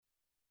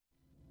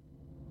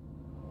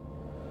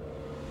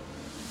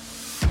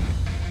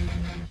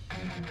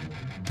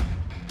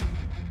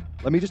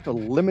Let me just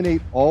eliminate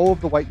all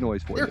of the white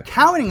noise for you. They're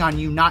counting on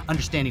you not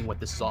understanding what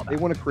this is all about. They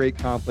want to create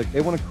conflict.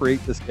 They want to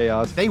create this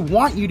chaos. They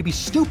want you to be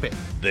stupid.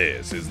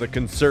 This is the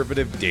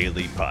Conservative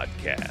Daily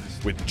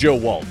Podcast with Joe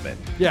Waldman.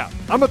 Yeah,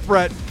 I'm a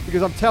threat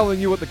because I'm telling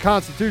you what the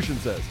Constitution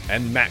says.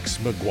 And Max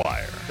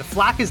McGuire. The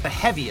flak is the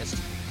heaviest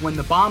when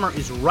the bomber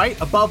is right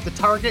above the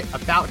target,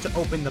 about to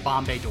open the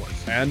bomb bay doors.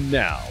 And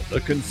now,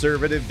 the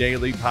Conservative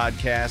Daily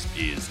Podcast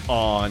is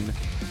on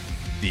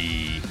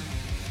the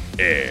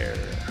air.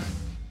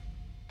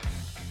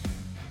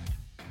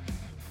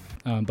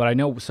 But I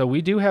know, so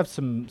we do have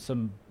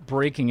some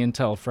breaking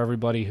intel for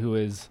everybody who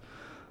is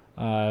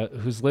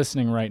who's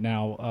listening right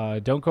now.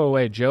 Don't go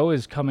away. Joe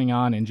is coming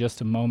on in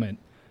just a moment,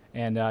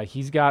 and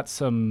he's got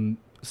some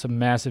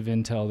massive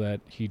intel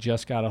that he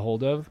just got a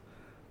hold of.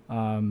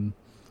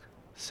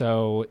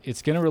 So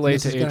it's going to relate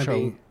to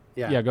HR.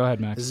 Yeah, go ahead,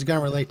 Max. This is going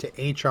to relate to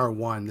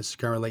HR1. This is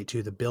going to relate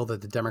to the bill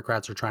that the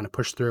Democrats are trying to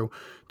push through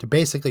to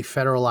basically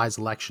federalize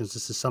elections.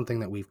 This is something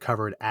that we've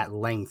covered at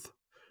length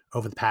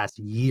over the past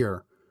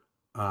year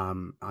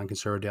on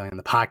Conservative Daily on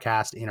the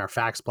podcast, in our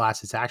Facts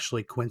Blast. It's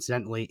actually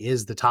coincidentally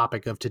is the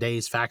topic of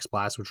today's Facts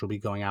Blast, which will be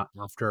going out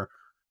after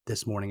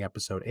this morning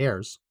episode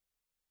airs.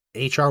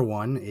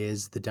 HR1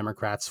 is the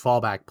Democrats'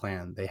 fallback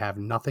plan. They have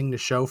nothing to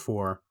show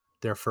for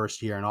their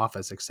first year in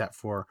office except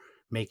for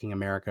making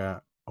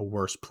America a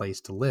worse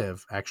place to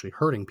live, actually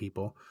hurting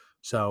people.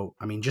 So,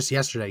 I mean, just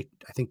yesterday,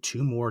 I think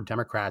 2 more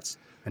Democrats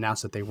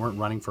announced that they weren't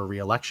running for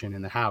re-election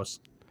in the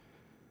House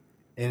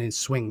and in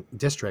swing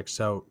districts.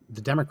 So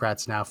the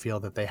Democrats now feel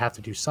that they have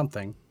to do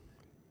something.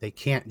 They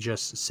can't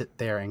just sit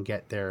there and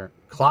get their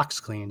clocks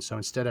clean. So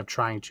instead of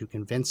trying to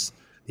convince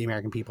the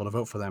American people to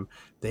vote for them,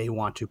 they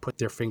want to put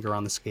their finger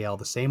on the scale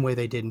the same way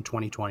they did in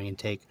 2020 and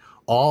take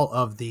all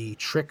of the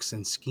tricks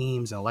and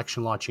schemes and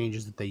election law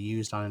changes that they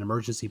used on an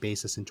emergency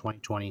basis in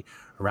 2020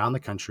 around the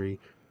country.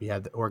 We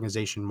had the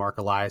organization Mark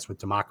Elias with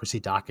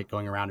Democracy Docket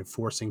going around and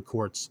forcing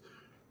courts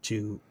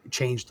to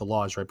change the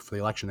laws right before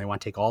the election. They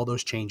want to take all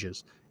those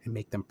changes and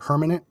make them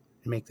permanent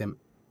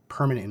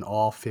in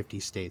all 50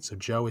 states. So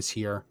Joe is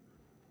here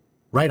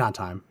right on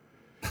time.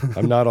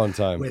 I'm not on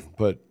time,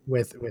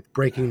 with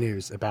breaking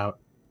news about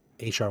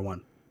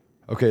HR1.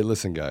 Okay,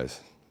 listen, guys.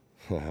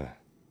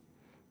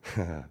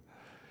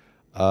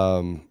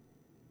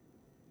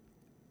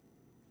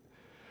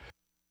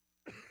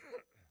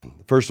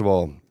 First of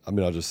all, I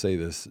mean, I'll just say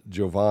this.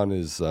 Jovan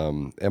is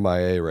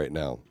MIA right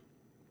now,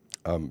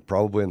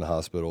 probably in the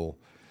hospital.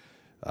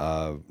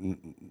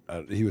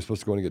 He was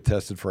supposed to go in and get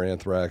tested for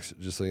anthrax.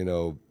 Just so you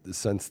know,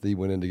 since he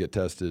went in to get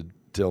tested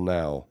till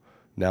now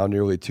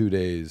nearly 2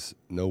 days,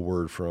 no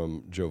word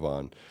from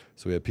Jovan.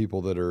 So we have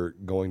people that are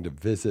going to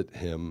visit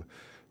him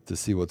to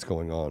see what's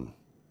going on.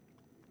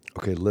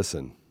 Okay,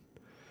 listen.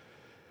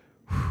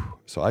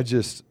 So I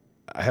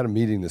had a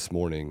meeting this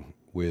morning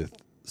with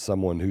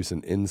someone who's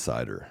an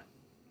insider.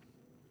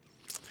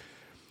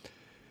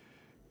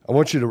 I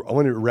want you to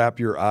wrap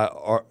your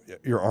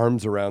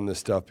arms around this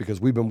stuff because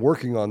we've been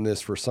working on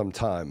this for some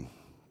time.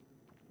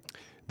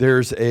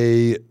 There's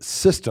a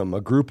system,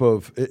 a group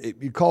of,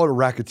 you call it a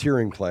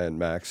racketeering plan,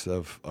 Max,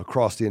 of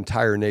across the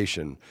entire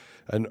nation,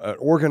 an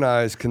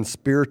organized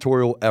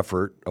conspiratorial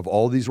effort of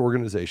all these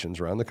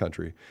organizations around the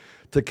country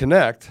to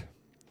connect.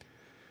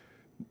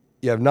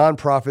 You have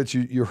nonprofits.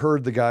 You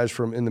heard the guys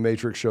from In the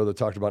Matrix show that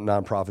talked about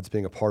nonprofits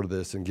being a part of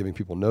this and giving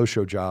people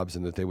no-show jobs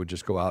and that they would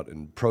just go out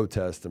and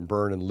protest and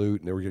burn and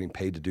loot and they were getting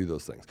paid to do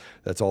those things.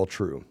 That's all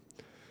true.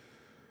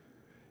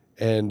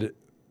 And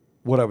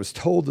what I was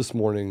told this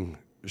morning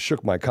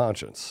shook my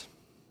conscience.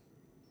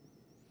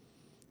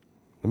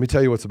 Let me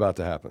tell you what's about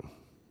to happen.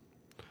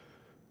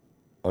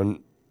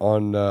 On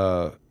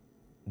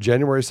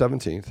January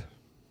 17th,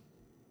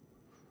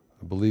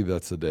 I believe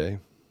that's the day,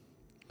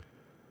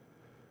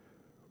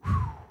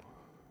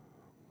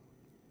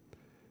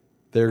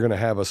 they're going to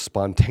have a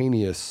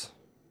spontaneous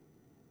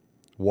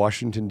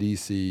Washington,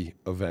 D.C.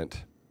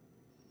 event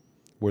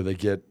where they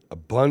get a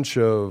bunch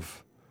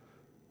of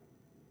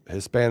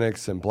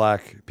Hispanics and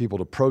black people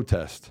to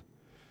protest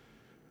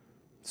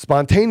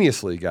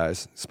spontaneously,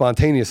 guys,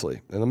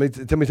 spontaneously. And let me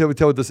tell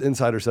you what this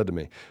insider said to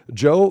me.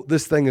 Joe,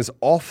 this thing is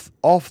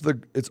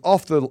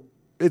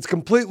it's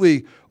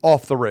completely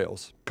off the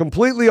rails.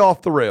 Completely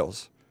off the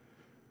rails.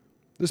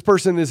 This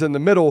person is in the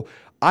middle.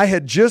 I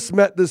had just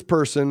met this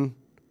person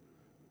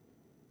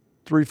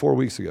 3-4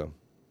 weeks ago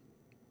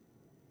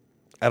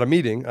at a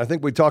meeting. I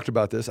think we talked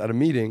about this at a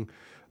meeting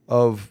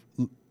of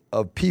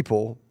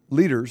people,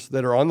 leaders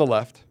that are on the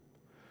left.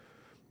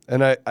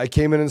 And I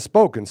came in and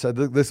spoke and said,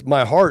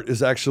 my heart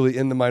is actually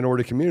in the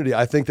minority community.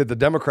 I think that the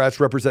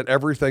Democrats represent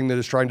everything that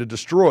is trying to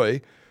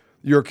destroy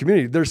your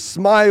community. They're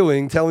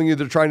smiling, telling you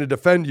they're trying to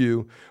defend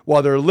you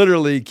while they're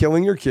literally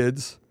killing your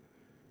kids,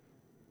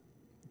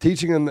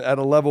 teaching them at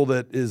a level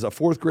that is a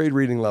 4th grade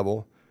reading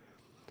level.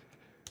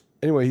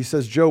 Anyway, he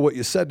says, Joe, what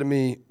you said to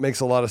me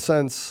makes a lot of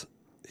sense.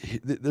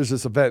 There's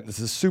this event, this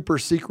is super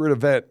secret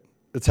event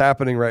that's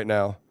happening right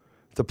now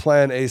to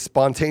plan a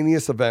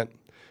spontaneous event.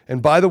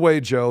 And by the way,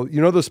 Joe,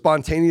 you know the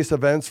spontaneous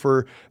events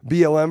for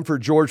BLM for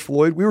George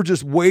Floyd? We were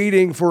just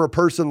waiting for a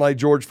person like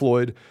George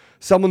Floyd,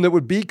 someone that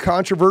would be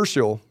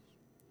controversial,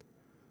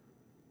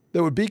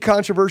 that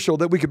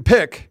we could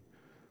pick,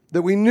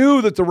 that we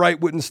knew that the right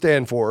wouldn't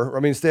stand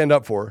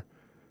up for.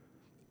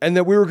 And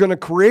that we were going to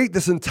create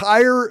this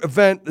entire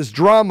event, this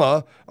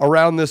drama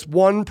around this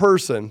one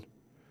person,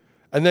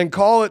 and then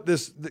create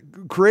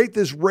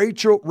this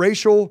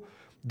racial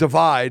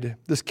divide,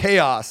 this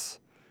chaos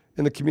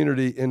in the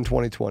community in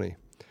 2020.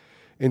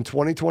 In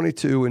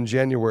 2022, in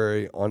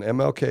January, on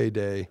MLK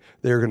Day,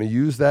 they're going to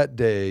use that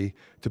day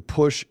to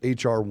push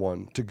H.R.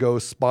 1, to go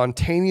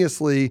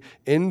spontaneously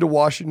into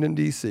Washington,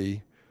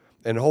 D.C.,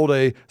 and hold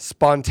a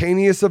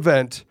spontaneous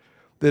event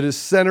that is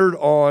centered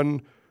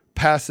on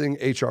passing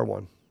H.R.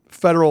 1,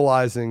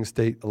 federalizing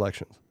state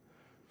elections.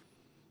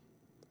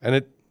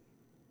 And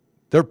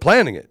they're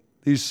planning it.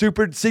 These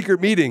super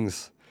secret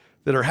meetings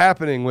that are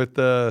happening with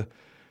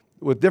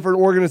different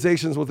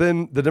organizations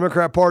within the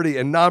Democrat Party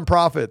and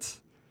nonprofits.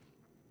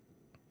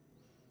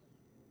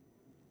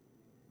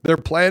 They're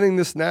planning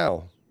this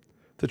now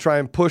to try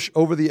and push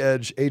over the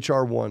edge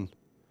H.R. 1.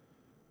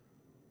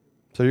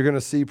 So you're going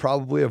to see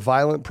probably a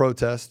violent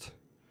protest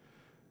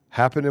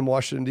happen in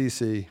Washington,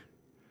 D.C.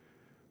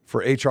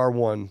 for H.R.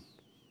 1,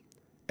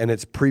 and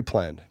it's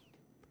pre-planned.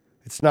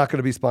 It's not going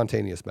to be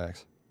spontaneous,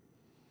 Max.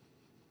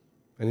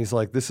 And he's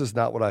like, this is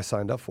not what I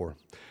signed up for.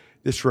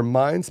 This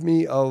reminds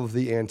me of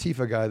the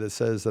Antifa guy that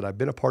says that I've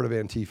been a part of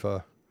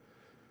Antifa.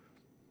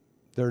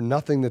 They're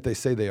nothing that they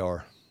say they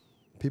are.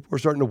 People are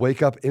starting to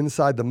wake up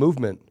inside the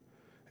movement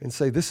and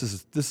say, this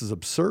is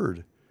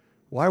absurd.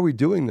 Why are we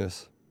doing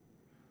this?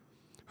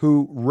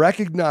 Who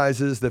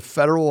recognizes that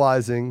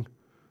federalizing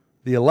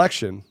the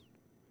election,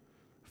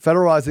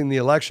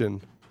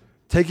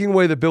 taking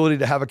away the ability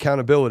to have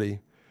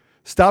accountability,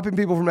 stopping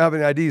people from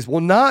having IDs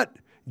will not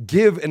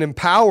give and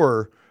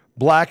empower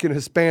Black and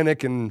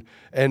Hispanic and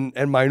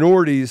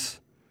minorities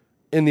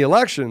in the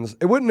elections.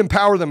 It wouldn't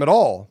empower them at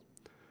all.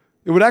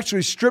 It would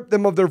actually strip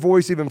them of their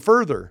voice even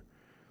further.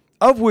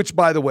 Of which,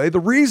 by the way, the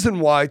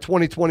reason why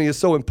 2020 is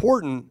so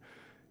important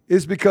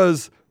is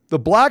because the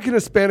Black and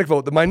Hispanic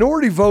vote, the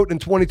minority vote in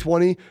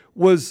 2020,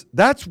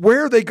 that's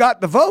where they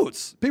got the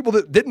votes. People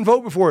that didn't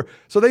vote before.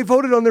 So they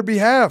voted on their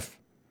behalf.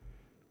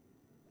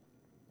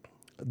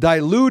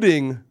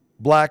 Diluting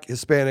Black,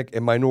 Hispanic,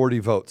 and minority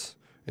votes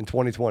in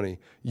 2020,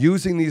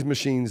 using these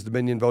machines,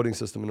 Dominion voting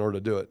system, in order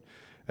to do it.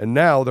 And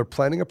now they're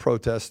planning a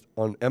protest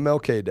on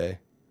MLK Day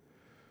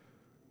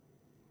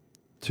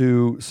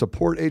to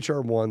support H.R.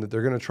 1 that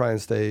they're going to try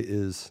and say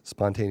is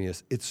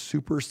spontaneous. It's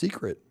super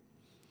secret.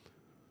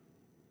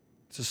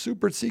 It's a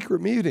super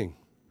secret meeting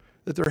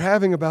that they're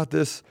having about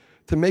this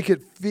to make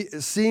it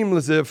seem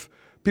as if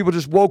people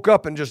just woke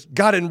up and just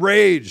got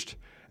enraged.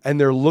 And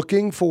they're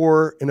looking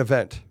for an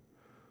event.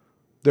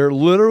 They're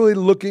literally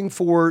looking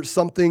for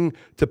something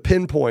to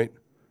pinpoint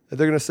that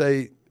they're going to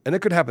say, and it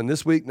could happen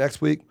this week, next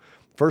week,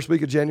 first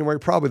week of January,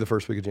 probably the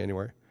first week of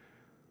January,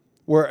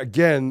 where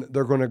again,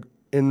 they're going to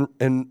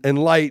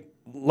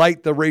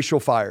light the racial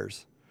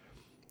fires.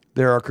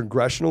 There are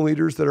congressional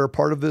leaders that are a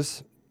part of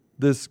this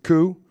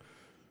coup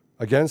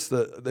against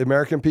the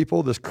American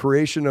people, this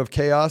creation of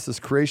chaos, this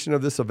creation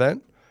of this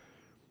event.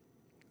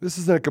 This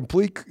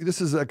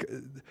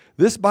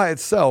by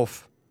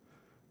itself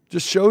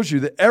just shows you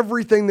that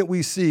everything that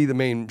we see, the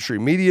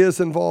mainstream media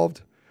is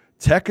involved,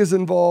 tech is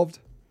involved,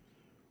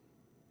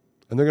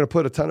 and they're going to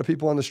put a ton of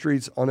people on the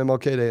streets on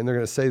MLK Day, and they're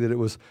going to say that it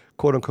was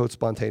quote unquote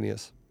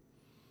spontaneous.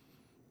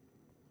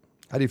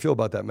 How do you feel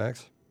about that,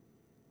 Max?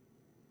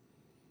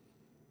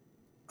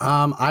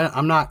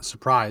 I'm not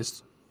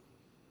surprised.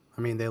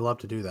 I mean, they love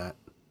to do that,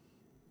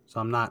 so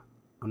I'm not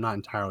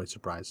entirely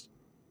surprised.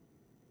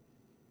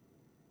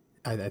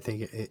 I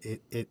think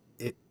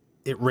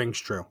it rings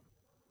true.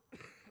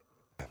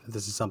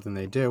 This is something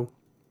they do.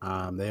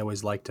 They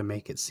always like to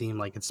make it seem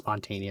like it's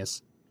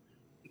spontaneous.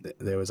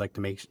 They always like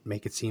to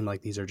make it seem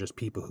like these are just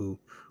people who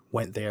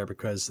went there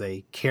because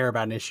they care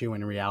about an issue.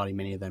 And in reality,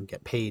 many of them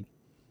get paid.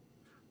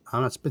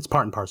 It's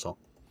part and parcel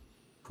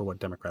for what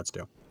Democrats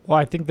do. Well,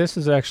 I think this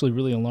is actually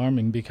really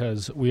alarming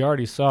because we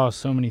already saw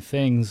so many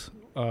things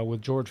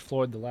with George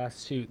Floyd. The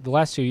last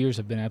 2 years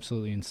have been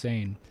absolutely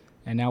insane,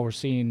 and now we're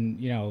seeing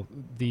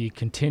the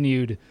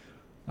continued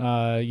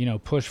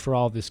push for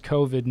all this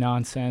COVID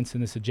nonsense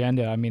and this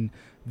agenda. I mean,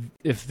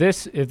 if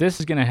this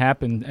is going to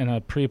happen in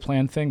a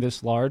pre-planned thing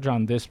this large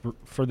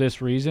for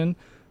this reason,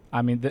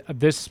 I mean,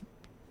 this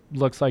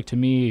looks like to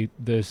me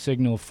the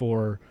signal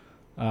for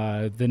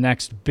the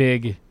next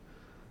big.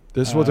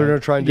 This is what they're going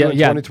to try and do in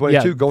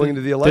 2022, going into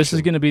the election. This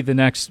is going to be the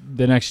next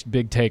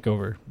big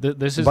takeover.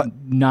 This is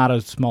not a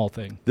small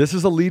thing. This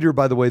is a leader,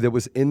 by the way, that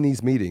was in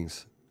these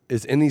meetings,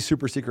 is in these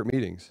super secret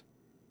meetings.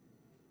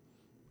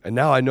 And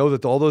now I know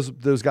that all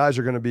those guys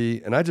are going to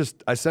be, and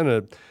I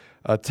sent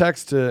a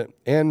text to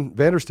Ann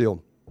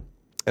Vandersteel,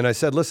 and I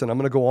said, listen, I'm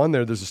going to go on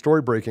there. There's a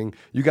story breaking.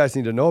 You guys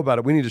need to know about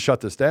it. We need to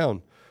shut this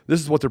down.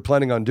 This is what they're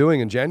planning on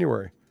doing in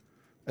January.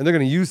 And they're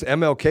going to use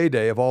MLK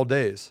Day of all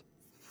days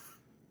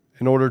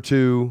in order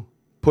to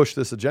push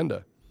this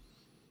agenda.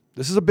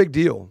 This is a big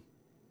deal.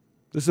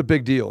 This is a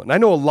big deal. And I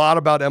know a lot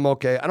about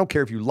MLK. I don't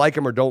care if you like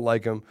him or don't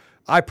like him.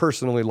 I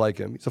personally like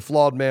him. He's a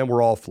flawed man.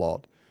 We're all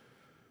flawed.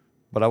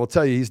 But I will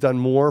tell you, he's done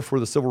more for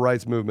the civil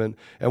rights movement.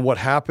 And what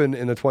happened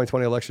in the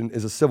 2020 election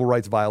is a civil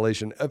rights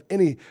violation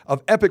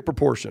of epic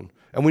proportion.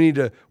 And we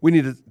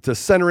need to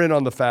center in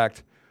on the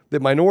fact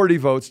that minority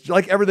votes,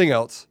 like everything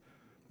else,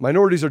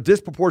 minorities are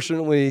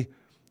disproportionately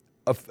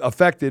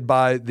affected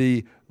by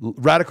the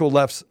radical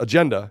left's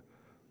agenda.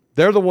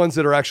 They're the ones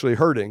that are actually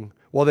hurting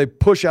while they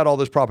push out all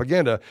this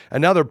propaganda.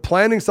 And now they're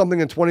planning something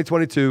in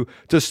 2022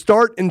 to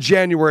start in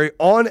January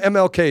on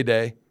MLK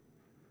Day.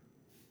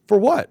 For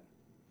what?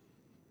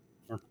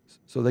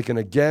 So they can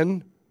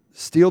again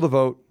steal the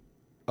vote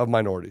of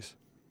minorities.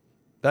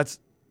 That's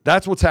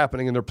what's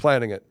happening, and they're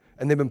planning it.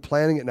 And they've been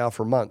planning it now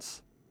for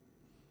months.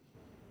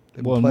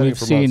 Well,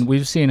 and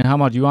we've seen how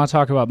much. You want to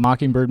talk about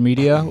Mockingbird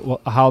Media?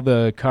 How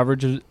the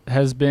coverage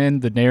has been,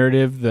 the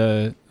narrative,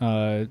 the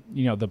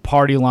the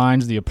party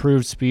lines, the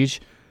approved speech.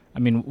 I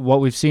mean,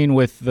 what we've seen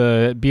with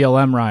the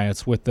BLM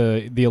riots, with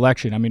the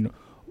election. I mean,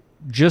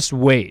 just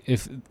wait.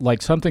 If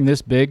like something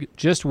this big,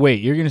 just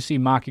wait. You're going to see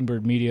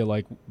Mockingbird Media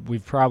like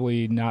we've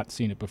probably not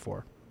seen it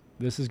before.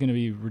 This is going to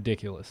be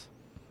ridiculous.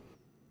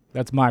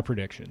 That's my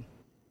prediction.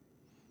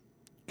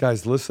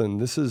 Guys, listen.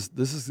 This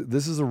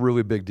is a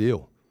really big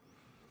deal.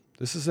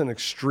 This is an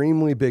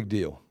extremely big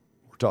deal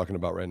we're talking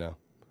about right now.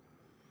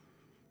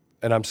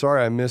 And I'm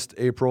sorry I missed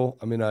April.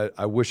 I mean,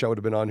 I wish I would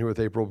have been on here with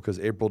April, because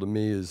April to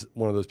me is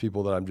one of those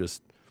people that I'm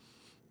just,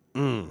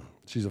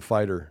 she's a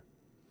fighter.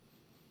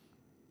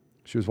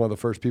 She was one of the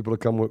first people to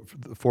come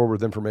forward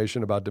with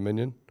information about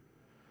Dominion.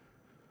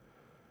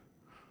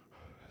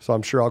 So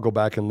I'm sure I'll go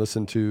back and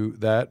listen to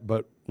that.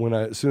 But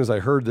as soon as I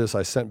heard this,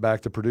 I sent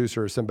back to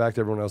producer, sent back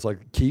to everyone. I was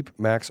like, keep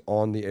Max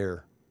on the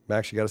air.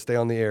 Max, you got to stay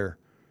on the air.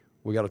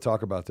 We got to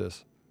talk about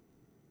this.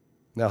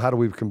 Now, how do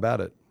we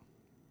combat it?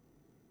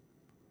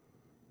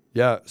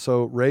 Yeah,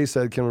 so Ray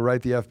said, can we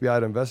write the FBI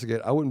to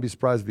investigate? I wouldn't be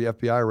surprised if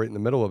the FBI are right in the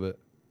middle of it.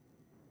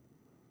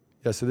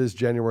 Yes, it is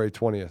January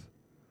 20th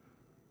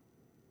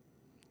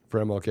for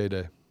MLK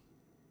Day.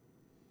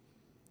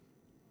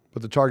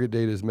 But the target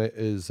date is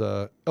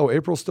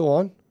April's still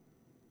on?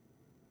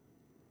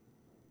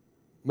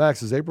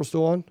 Max, is April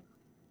still on?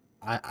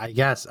 I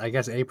guess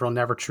April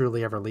never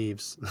truly ever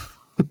leaves.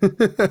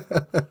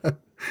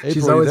 April,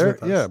 She's always there?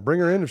 with us. Yeah, bring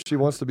her in if she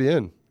wants to be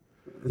in.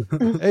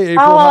 Hey, April,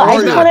 how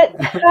are you?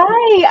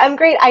 Hi, I'm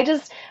great. I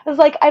was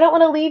like, I don't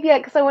want to leave yet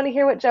because I want to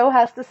hear what Joe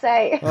has to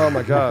say. Oh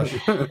my gosh.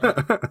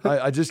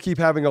 I just keep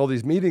having all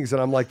these meetings,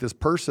 and I'm like this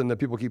person that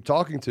people keep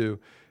talking to.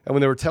 And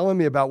when they were telling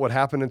me about what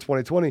happened in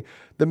 2020,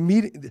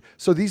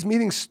 so these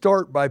meetings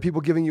start by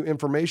people giving you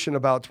information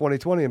about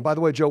 2020. And by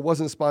the way, Joe, it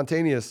wasn't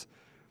spontaneous.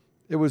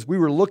 We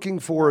were looking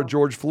for a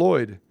George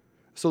Floyd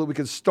so that we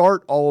could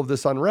start all of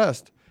this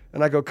unrest.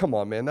 And I go, come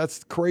on, man,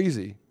 that's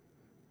crazy.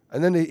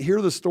 And then they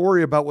hear the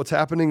story about what's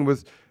happening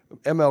with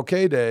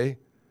MLK Day,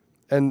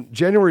 and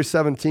January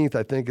 17th,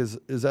 I think, is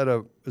that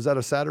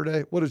a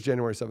Saturday? What is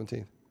January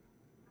 17th?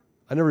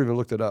 I never even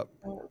looked it up.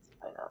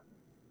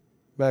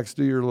 Max,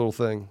 do your little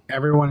thing.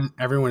 Everyone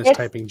is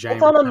typing January.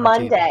 It's on a 17th.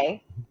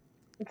 Monday.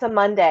 It's a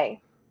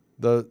Monday.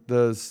 The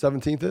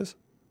 17th is?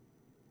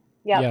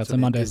 Yep. Yeah, it's a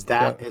Monday. Is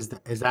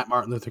that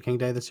Martin Luther King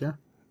Day this year?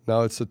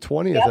 No, it's the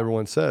 20th. Yep.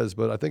 Everyone says,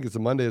 but I think it's a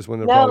Monday is when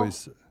they're No. probably.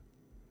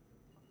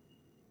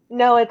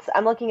 No,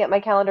 I'm looking at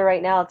my calendar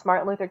right now. It's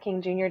Martin Luther King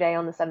Jr. Day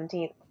on the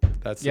 17th.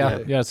 That's the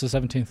day. Yeah, it's the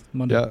 17th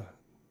Monday. Yeah,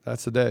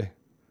 that's the day.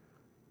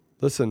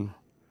 Listen,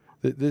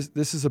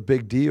 this is a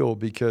big deal,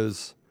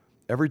 because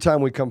every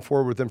time we come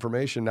forward with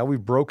information, now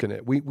we've broken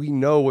it. We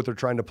know what they're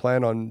trying to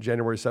plan on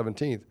January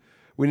 17th.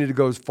 We need to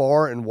go as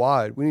far and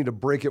wide. We need to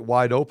break it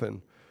wide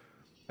open.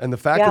 And the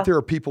fact that there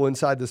are people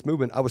inside this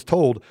movement, I was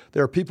told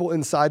there are people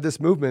inside this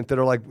movement that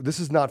are like, this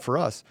is not for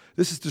us.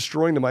 This is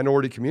destroying the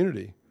minority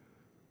community.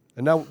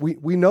 And now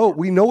we know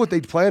what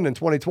they planned in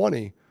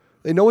 2020.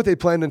 They know what they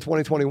planned in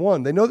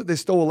 2021. They know that they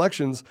stole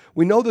elections.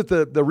 We know that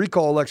the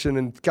recall election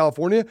in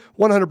California,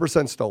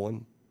 100%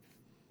 stolen.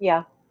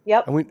 Yeah.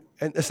 Yep.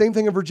 And the same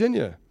thing in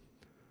Virginia.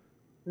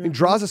 I mean,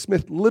 Draza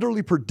Smith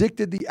literally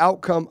predicted the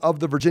outcome of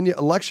the Virginia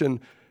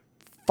election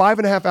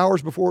 5.5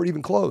 hours before it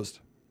even closed.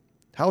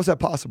 How is that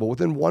possible?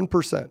 Within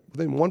 1%.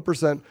 Within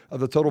 1% of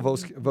the total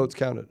votes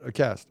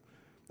cast.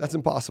 That's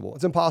impossible.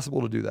 It's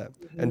impossible to do that.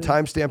 And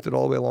time stamped it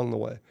all the way along the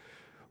way.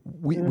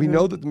 We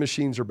know that the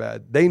machines are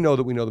bad. They know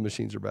that we know the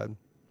machines are bad.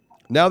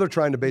 Now they're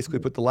trying to basically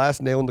put the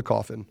last nail in the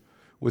coffin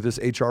with this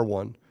H.R.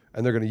 1,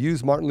 and they're going to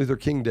use Martin Luther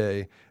King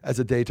Day as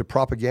a day to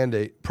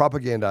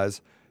propagandize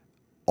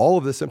all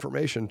of this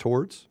information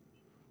towards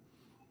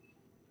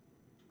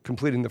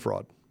completing the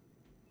fraud.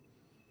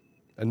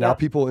 And now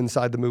people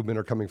inside the movement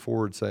are coming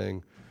forward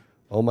saying,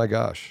 oh my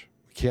gosh,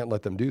 we can't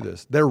let them do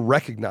this. They're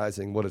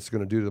recognizing what it's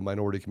going to do to the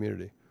minority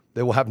community.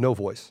 They will have no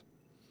voice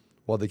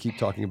while they keep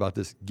talking about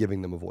this,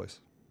 giving them a voice.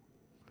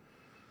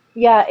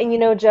 Yeah,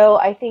 and Joe,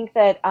 I think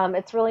that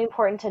it's really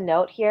important to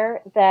note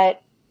here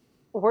that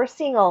we're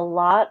seeing a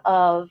lot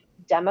of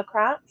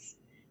Democrats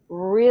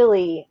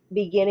really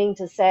beginning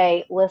to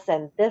say,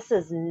 listen, this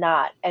is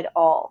not at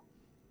all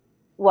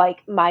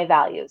like my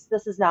values.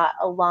 This is not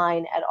a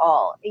line at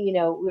all.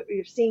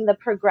 You're seeing the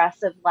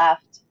progressive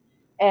left,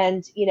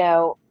 and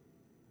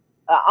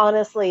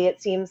honestly,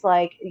 it seems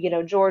like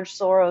George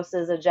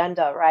Soros's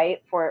agenda,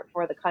 right, for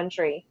the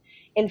country,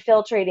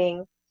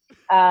 infiltrating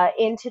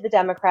into the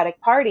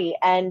Democratic Party,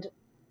 and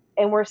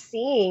we're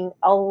seeing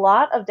a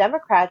lot of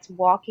Democrats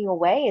walking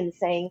away and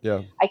saying,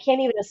 Yeah. I can't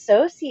even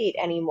associate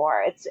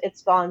anymore.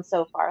 It's gone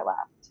so far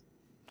left.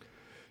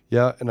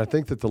 Yeah, and I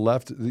think that the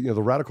left,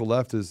 the radical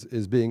left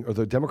is being, or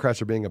the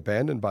Democrats are being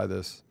abandoned by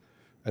this.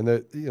 And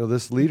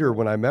this leader,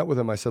 when I met with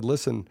him, I said,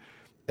 listen,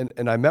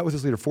 and I met with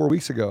this leader 4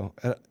 weeks ago,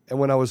 and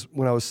when I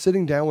was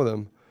sitting down with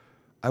him,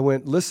 I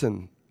went,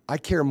 listen, I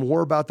care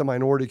more about the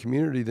minority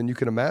community than you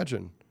can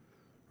imagine,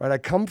 right? I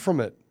come from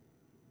it.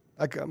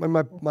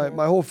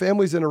 My whole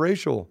family's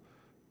interracial.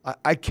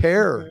 I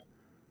care.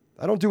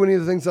 I don't do any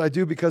of the things that I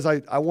do because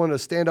I want to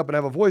stand up and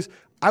have a voice.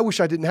 I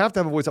wish I didn't have to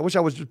have a voice. I wish I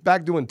was just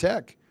back doing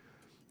tech.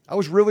 I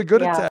was really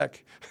good at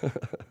tech.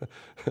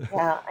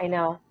 Yeah, I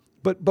know.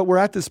 But we're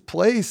at this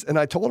place, and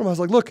I told him, I was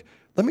like, look,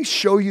 let me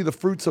show you the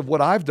fruits of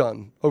what I've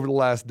done over the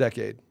last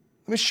decade.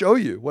 Let me show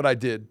you what I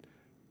did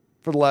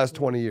for the last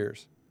 20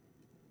 years.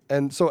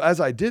 And so as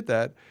I did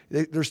that,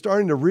 they're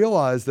starting to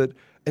realize that,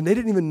 and they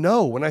didn't even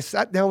know. When I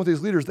sat down with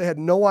these leaders, they had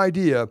no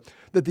idea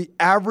that the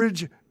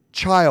average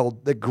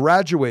child that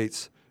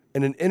graduates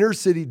in an inner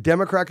city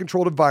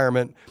Democrat-controlled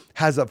environment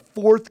has a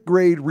 4th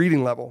grade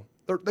reading level.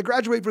 They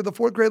graduate for the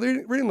 4th grade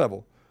reading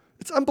level.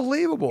 It's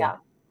unbelievable. Yeah,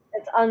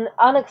 it's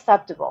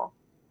unacceptable.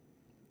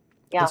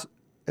 Yeah.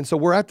 And so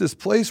we're at this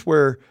place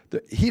where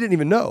he didn't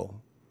even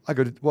know. I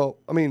go, well,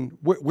 I mean,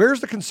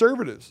 where's the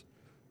conservatives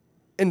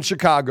in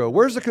Chicago?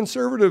 Where's the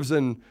conservatives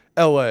in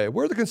LA?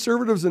 Where are the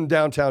conservatives in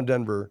downtown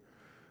Denver?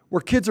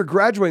 Where kids are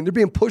graduating, they're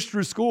being pushed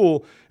through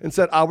school and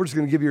said, we're just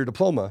going to give you your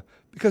diploma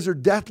because they're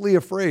deathly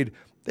afraid.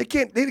 They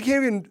can't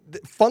even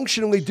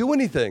functionally do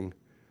anything.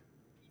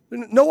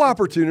 No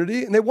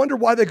opportunity, and they wonder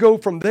why they go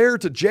from there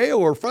to jail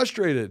or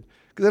frustrated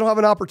because they don't have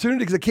an opportunity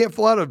because they can't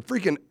fill out a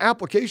freaking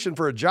application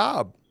for a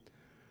job.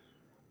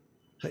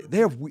 They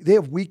have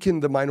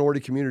weakened the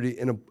minority community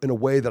in a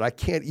way that I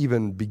can't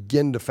even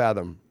begin to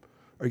fathom.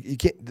 Or you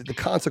can't. The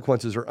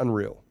consequences are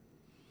unreal.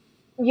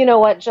 You know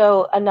what,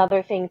 Joe?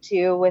 Another thing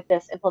too with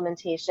this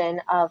implementation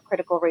of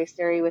critical race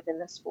theory within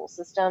the school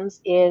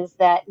systems is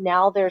that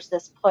now there's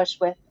this push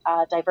with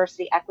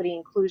diversity, equity,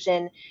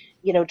 inclusion,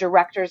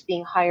 directors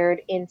being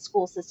hired in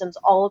school systems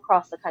all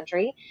across the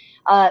country,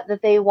 that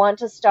they want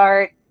to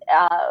start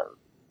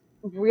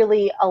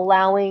really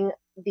allowing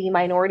the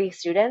minority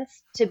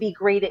students to be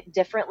graded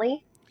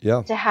differently.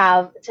 Yeah.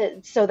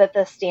 So that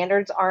the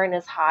standards aren't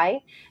as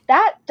high.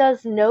 That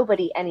does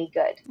nobody any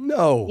good.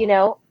 No.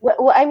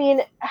 I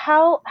mean,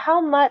 how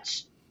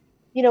much,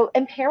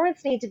 and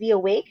parents need to be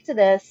awake to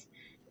this,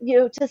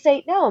 to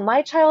say, no,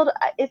 my child,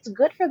 it's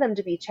good for them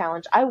to be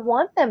challenged. I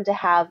want them to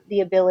have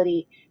the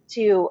ability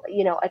to,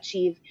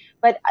 achieve.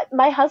 But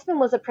my husband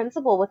was a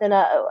principal within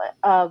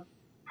a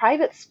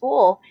private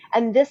school,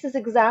 and this is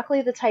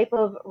exactly the type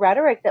of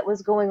rhetoric that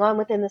was going on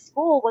within the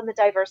school when the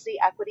diversity,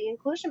 equity,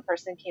 inclusion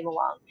person came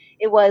along.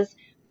 It was,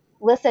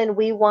 listen,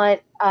 we want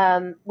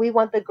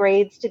the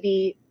grading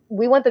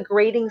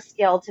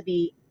scale to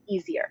be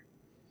easier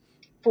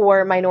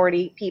for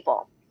minority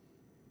people,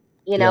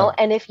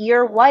 and if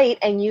you're white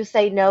and you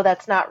say no,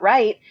 that's not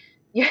right,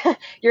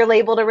 you're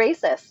labeled a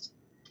racist.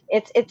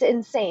 It's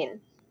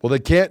insane. Well,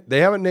 they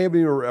haven't named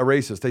me a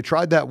racist. They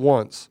tried that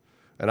once,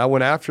 and I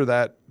went after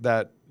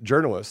that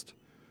journalist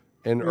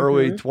in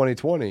early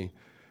 2020,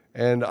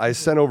 and I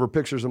sent over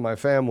pictures of my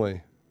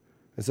family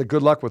and said,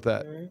 good luck with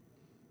that.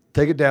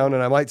 Take it down,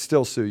 and I might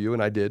still sue you,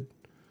 and I did.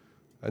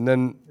 And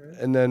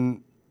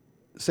then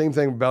same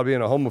thing about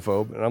being a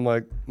homophobe, and I'm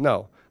like,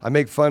 no. I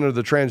make fun of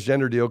the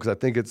transgender deal because I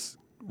think it's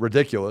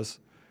ridiculous.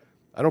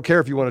 I don't care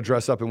if you want to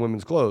dress up in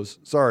women's clothes.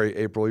 Sorry,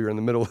 April, you're in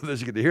the middle of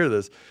this, you get to hear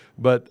this.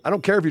 But I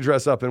don't care if you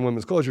dress up in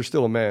women's clothes, you're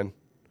still a man.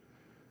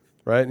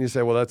 Right? And you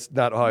say, well, that's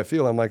not how I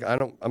feel. I'm like,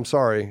 I'm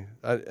sorry.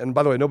 And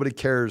by the way, nobody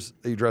cares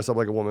that you dress up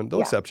like a woman.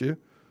 They'll accept you,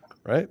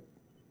 right?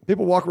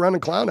 People walk around in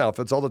clown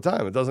outfits all the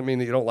time. It doesn't mean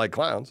that you don't like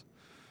clowns.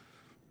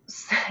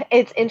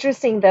 It's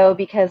interesting though,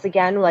 because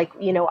again, like,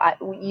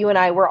 you and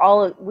I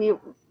were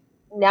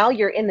now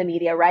you're in the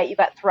media, right? You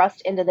got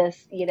thrust into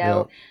this,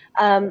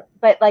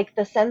 but like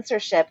the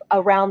censorship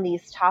around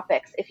these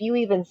topics, if you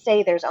even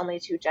say there's only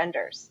 2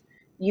 genders,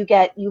 you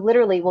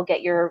literally will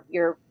get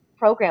your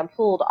program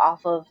pulled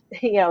off of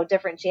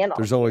different channels.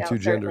 There's only 2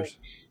 genders.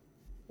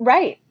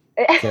 Right.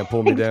 Can't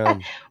pull me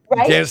down.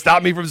 Right? You can't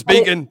stop me from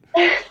speaking.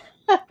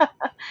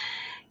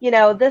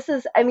 This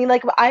is, I mean,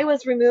 like, I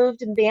was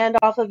removed and banned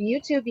off of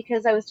YouTube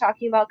because I was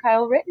talking about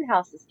Kyle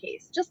Rittenhouse's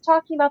case, just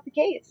talking about the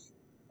case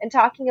and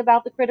talking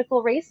about the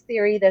critical race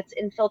theory that's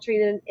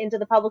infiltrated into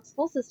the public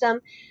school system,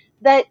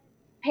 that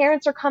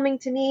parents are coming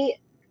to me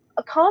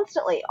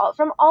constantly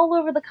from all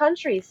over the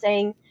country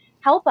saying,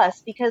 help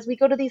us, because we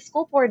go to these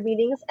school board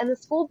meetings and the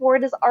school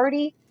board is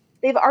already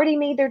they've already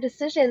made their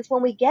decisions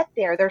when we get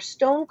there. They're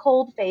stone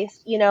cold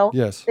faced,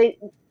 Yes.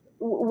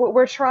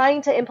 We're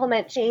trying to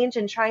implement change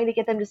and trying to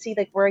get them to see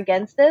like we're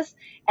against this,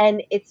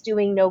 and it's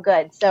doing no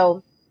good.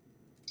 So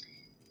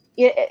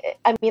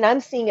I mean, I'm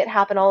seeing it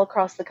happen all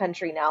across the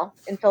country now,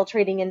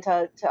 infiltrating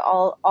into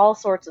all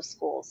sorts of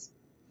schools,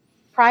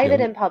 Yeah.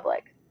 private and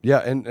public. Yeah.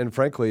 And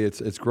frankly,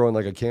 it's growing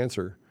like a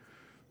cancer.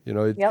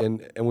 Yep.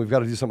 And we've got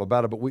to do something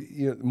about it.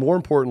 But more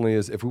importantly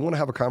is if we want to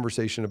have a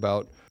conversation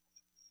about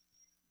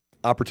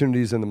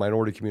opportunities in the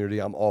minority community,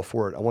 I'm all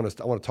for it. I want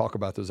to talk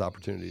about those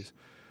opportunities.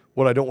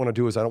 What I don't want to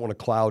do is I don't want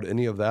to cloud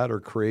any of that or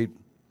create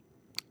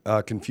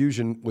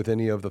confusion with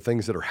any of the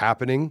things that are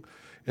happening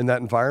in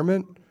that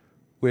environment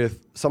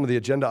with some of the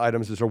agenda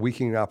items that are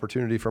weakening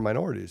opportunity for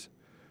minorities.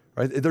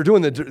 Right? They're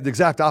doing the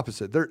exact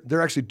opposite.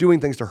 They're actually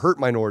doing things to hurt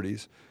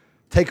minorities,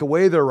 take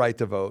away their right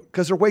to vote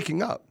because they're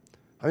waking up.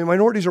 I mean,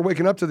 minorities are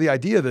waking up to the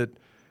idea that,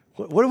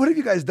 what have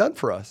you guys done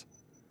for us?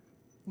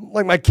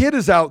 Like my kid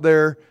is out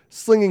there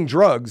slinging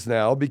drugs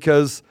now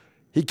because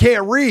he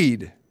can't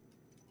read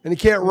and he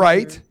can't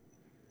write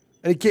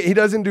and he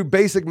doesn't do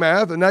basic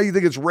math. And now you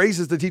think it's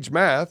racist to teach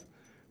math.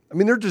 I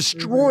mean, they're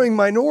destroying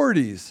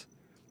minorities.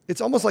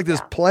 It's almost like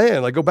this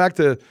plan. Like go back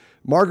to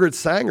Margaret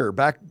Sanger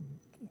back,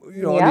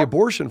 on the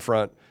abortion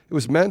front. It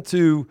was meant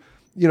to,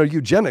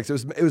 eugenics.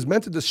 It was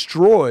meant to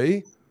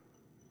destroy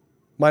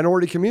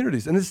minority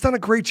communities, and it's done a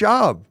great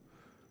job.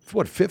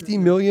 What, 50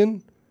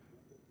 million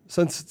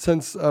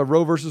since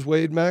Roe versus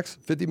Wade, Max?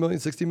 50 million,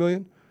 60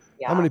 million?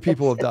 Yeah, how many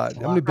people have died?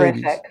 How many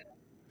babies?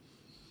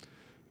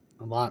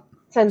 A lot.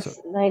 Since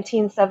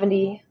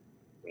 1970.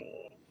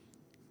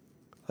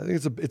 I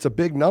think it's a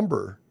big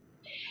number.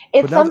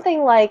 It's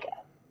something like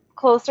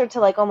closer to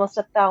like almost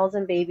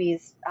 1,000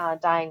 babies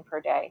dying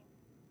per day.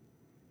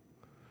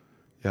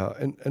 Yeah,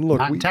 and look,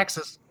 not in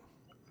Texas.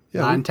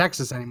 Yeah, not in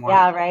Texas anymore.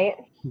 Yeah, right.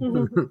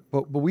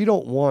 but we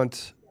don't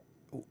want.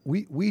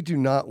 We do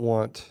not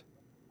want.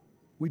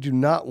 We do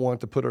not want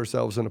to put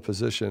ourselves in a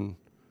position.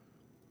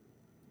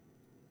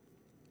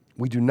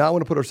 We do not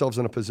want to put ourselves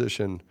in a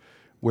position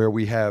where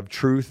we have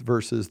truth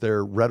versus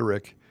their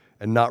rhetoric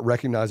and not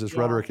recognize this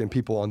rhetoric, and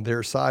people on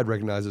their side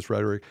recognize this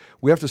rhetoric.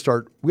 We have to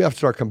start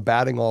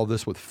combating all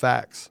this with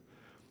facts.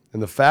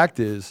 And the fact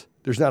is,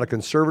 there's not a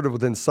conservative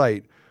within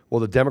sight. Well,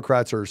 the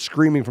Democrats are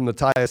screaming from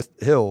the highest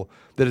hill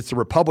that it's the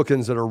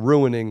Republicans that are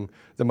ruining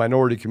the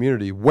minority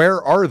community.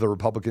 Where are the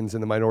Republicans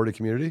in the minority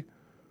community?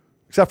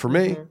 Except for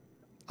me.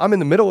 I'm in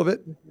the middle of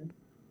it.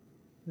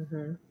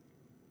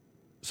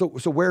 So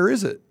where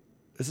is it?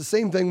 It's the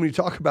same thing when you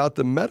talk about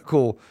the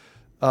medical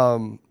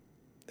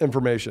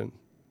information.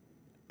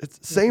 It's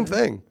the same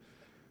thing.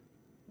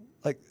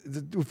 Like,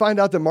 we find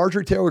out that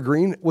Marjorie Taylor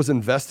Greene was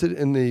invested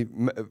in the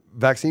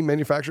vaccine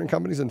manufacturing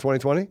companies in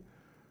 2020. Did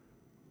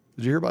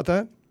you hear about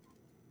that?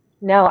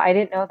 No, I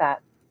didn't know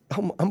that.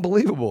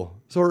 Unbelievable.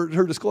 So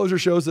her disclosure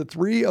shows that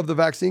 3 of the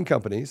vaccine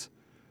companies,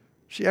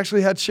 she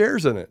actually had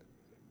shares in it.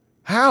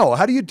 How?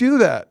 How do you do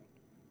that?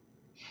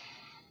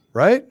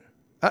 Right?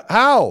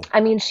 How? I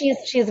mean,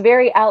 she's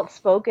very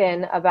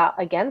outspoken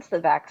against the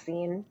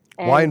vaccine.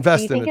 And why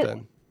invest in it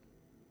then?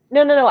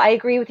 No. I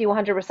agree with you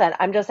 100%.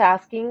 I'm just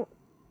asking,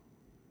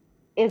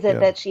 is it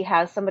that she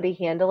has somebody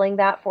handling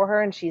that for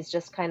her and she's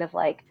just kind of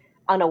like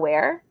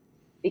unaware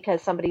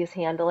because somebody is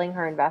handling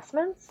her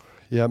investments?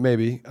 Yeah,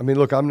 maybe. I mean,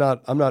 look, I'm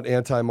not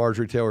anti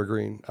Marjorie Taylor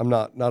Greene. I'm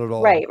not at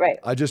all. Right.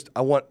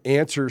 I want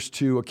answers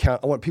to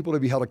account. I want people to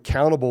be held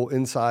accountable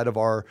inside of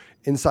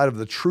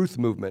the truth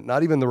movement,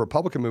 not even the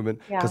Republican movement.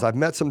 Because I've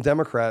met some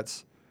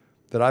Democrats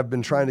that I've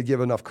been trying to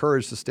give enough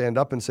courage to stand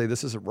up and say,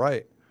 this isn't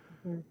right.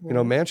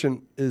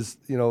 Manchin is,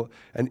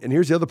 and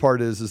here's the other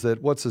part is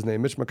that, what's his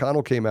name? Mitch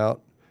McConnell came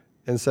out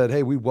and said,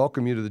 hey, we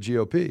welcome you to the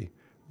GOP.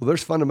 Well,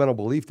 there's fundamental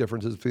belief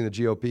differences between the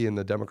GOP and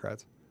the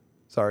Democrats.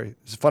 Sorry,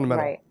 it's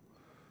fundamental. Right.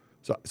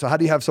 So how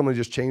do you have somebody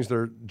just change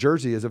their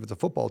jersey as if it's a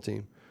football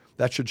team?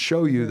 That should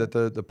show you that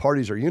the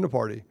parties are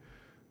uniparty.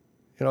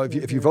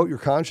 If you vote your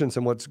conscience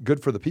and what's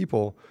good for the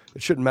people,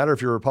 it shouldn't matter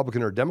if you're a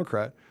Republican or a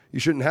Democrat.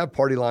 You shouldn't have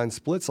party line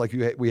splits like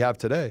we have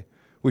today.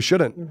 We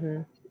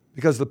shouldn't.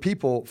 Because the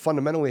people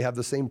fundamentally have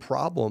the same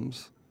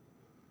problems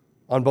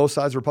on both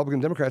sides, Republican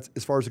and Democrats,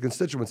 as far as the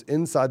constituents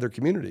inside their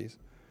communities.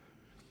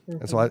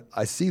 And so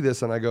I see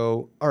this and I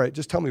go, all right,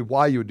 just tell me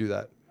why you would do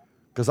that.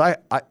 Because I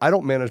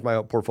don't manage my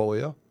own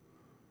portfolio,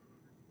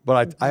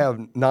 but I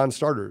have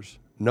non-starters.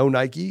 No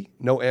Nike,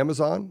 no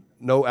Amazon,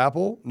 no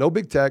Apple, no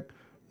big tech,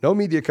 no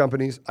media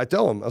companies. I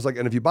tell them, I was like,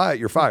 and if you buy it,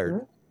 you're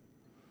fired.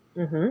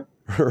 Right?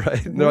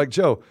 And they're like,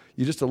 Joe,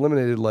 you just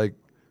eliminated like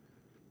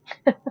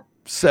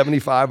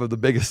 75 of the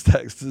biggest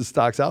tech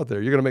stocks out there.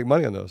 You're going to make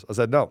money on those. I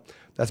said, no,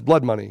 that's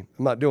blood money.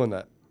 I'm not doing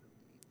that.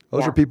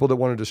 Those are people that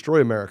want to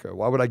destroy America.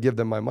 Why would I give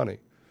them my money?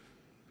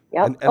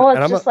 Yep.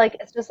 It's just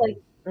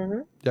like.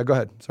 Yeah, go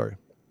ahead. Sorry.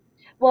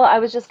 Well, I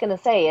was just going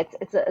to say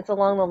it's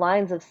along the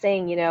lines of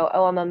saying,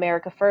 I'm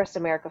America first,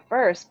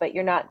 but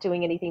you're not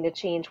doing anything to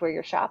change where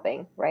you're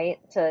shopping, right?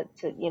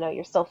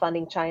 You're still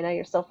funding China,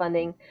 you're still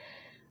funding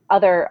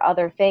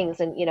other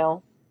things,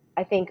 and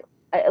I think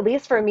at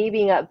least for me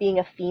being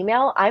a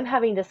female, I'm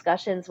having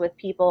discussions with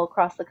people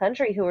across the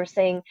country who are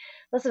saying,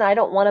 listen, I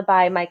don't want to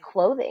buy my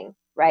clothing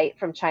right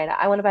from China.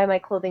 I want to buy my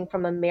clothing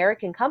from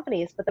American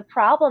companies. But the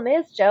problem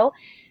is, Joe,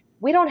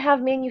 we don't have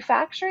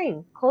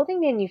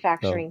clothing No.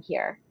 manufacturing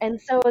here.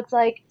 And so it's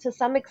like, to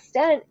some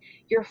extent,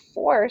 you're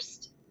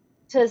forced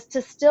to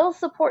still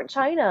support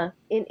China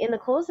in the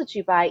clothes that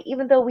you buy,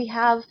 even though we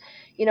have,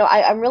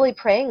 I'm really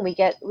praying we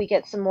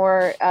get some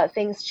more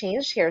things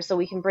changed here so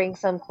we can bring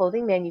some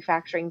clothing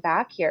manufacturing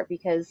back here,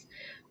 because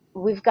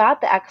we've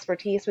got the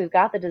expertise, we've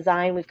got the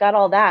design, we've got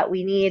all that.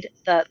 We need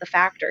the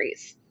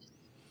factories.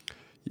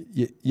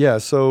 Yeah.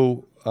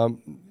 So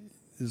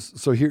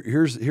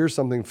here's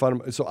something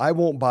fun. So I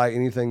won't buy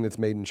anything that's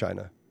made in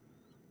China.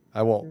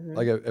 I won't. Hmm.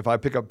 Like if I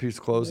pick up a piece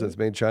of clothes that's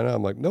made in China,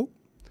 I'm like, nope.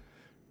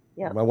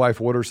 Yeah. My wife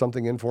orders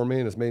something in for me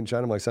and it's made in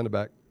China. I'm like, send it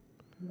back.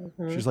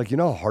 Hmm. She's like, you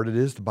know how hard it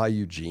is to buy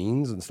you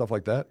jeans and stuff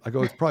like that? I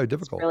go, it's probably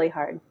difficult, Really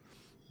hard.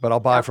 but I'll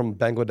buy from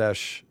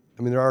Bangladesh.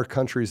 I mean, there are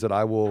countries that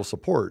I will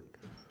support.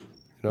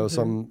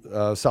 Some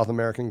South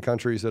American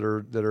countries that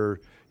are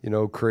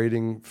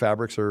creating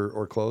fabrics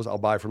or clothes. I'll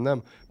buy from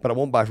them, but I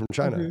won't buy from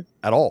China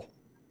at all.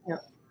 Yeah.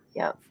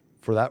 Yeah.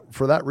 For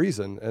that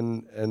reason.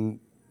 And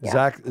Yeah.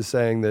 Zach is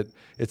saying that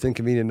it's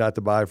inconvenient not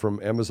to buy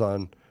from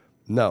Amazon.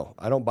 No,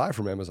 I don't buy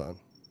from Amazon.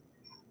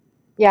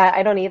 Yeah,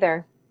 I don't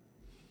either.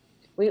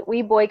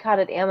 We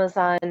boycotted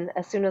Amazon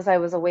as soon as I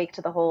was awake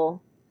to the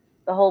whole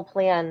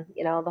plan,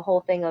 the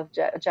whole thing of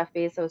Jeff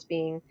Bezos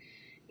being,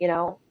 you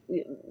know,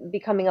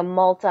 becoming a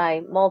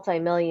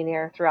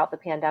multi-millionaire throughout the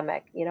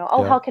pandemic.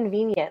 Oh, Yeah. how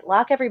convenient.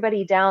 Lock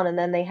everybody down and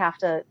then they have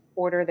to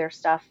order their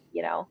stuff,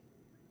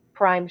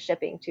 prime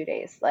shipping 2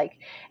 days.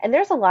 And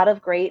there's a lot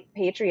of great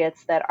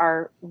patriots that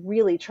are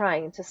really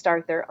trying to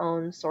start their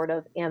own sort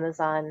of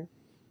Amazon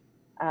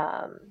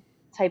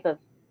type of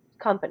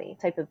company,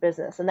 type of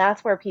business. And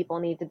that's where people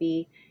need to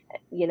be,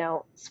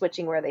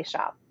 switching where they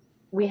shop.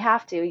 We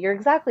have to. You're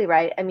exactly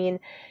right. I mean,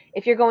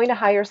 if you're going to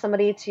hire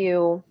somebody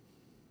to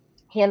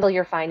handle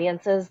your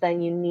finances,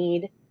 then you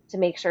need to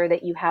make sure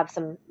that you have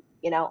some,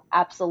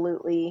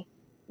 absolutely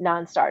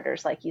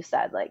non-starters, like you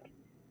said, like,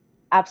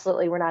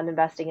 absolutely, we're not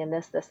investing in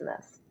this, and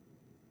this.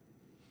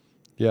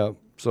 Yeah.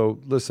 So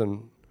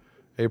listen,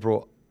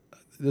 April,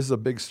 this is a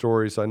big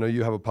story. So I know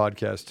you have a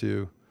podcast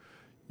too.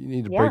 You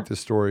need to Yeah. break this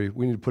story.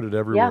 We need to put it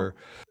everywhere.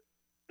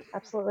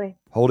 Absolutely.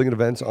 Holding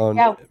events on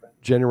Yeah.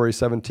 January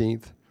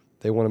 17th.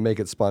 They want to make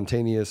it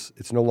spontaneous.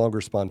 It's no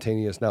longer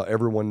spontaneous. Now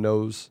everyone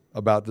knows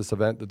about this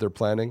event that they're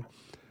planning.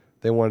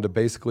 They wanted to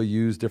basically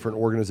use different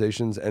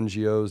organizations,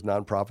 NGOs,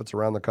 nonprofits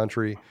around the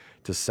country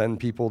to send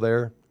people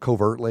there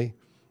covertly.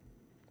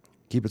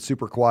 Keep it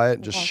super quiet.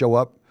 Just show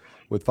up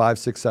with 5,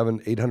 6,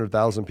 7,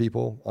 800,000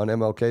 people on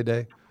MLK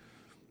Day.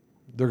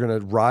 They're going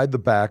to ride the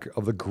back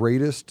of the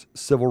greatest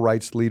civil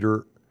rights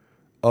leader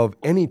of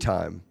any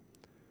time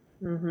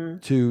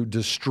to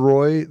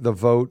destroy the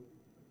vote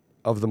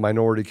of the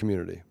minority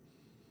community.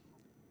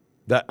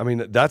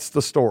 That's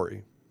the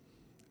story.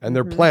 And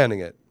they're planning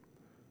it.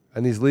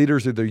 And these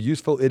leaders, either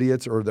useful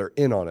idiots or they're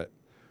in on it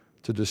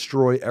to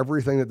destroy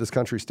everything that this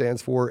country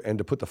stands for and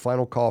to put the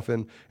final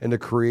coffin into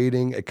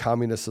creating a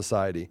communist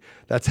society.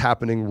 That's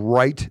happening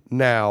right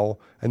now,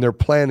 and they're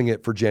planning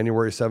it for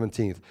January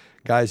 17th.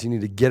 Guys, you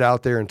need to get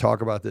out there and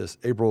talk about this.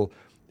 April,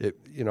 we're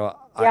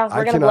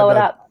going to blow it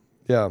up.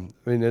 Yeah,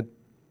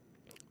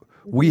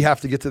 we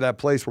have to get to that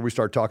place where we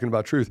start talking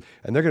about truth.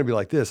 And they're going to be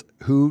like this,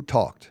 who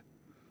talked?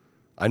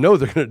 I know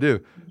they're going to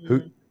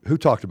do. Who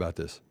talked about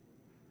this?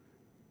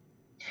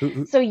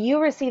 So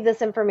you received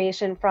this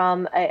information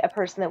from a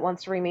person that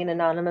wants to remain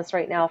anonymous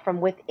right now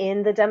from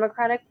within the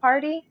Democratic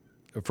Party?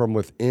 From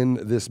within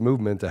this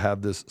movement to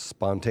have this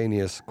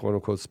spontaneous, quote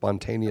unquote,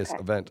 spontaneous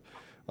event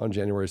on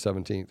January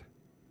 17th.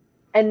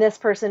 And this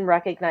person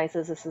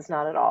recognizes this is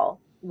not at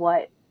all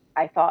what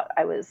I thought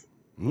I was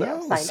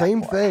signed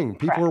same up for. thing.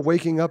 People are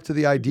waking up to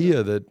the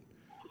idea that,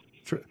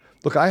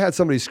 look, I had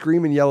somebody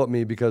scream and yell at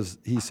me because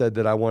he said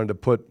that I wanted to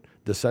put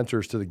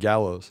dissenters to the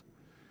gallows.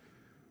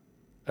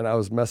 And I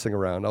was messing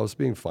around. I was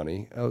being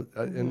funny.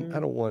 And I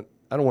don't want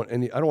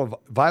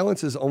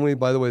violence is only,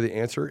 by the way, the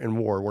answer in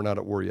war. We're not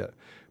at war yet.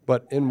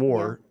 But in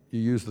war,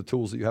 you use the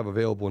tools that you have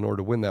available in order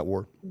to win that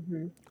war.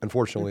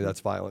 Unfortunately,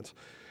 that's violence.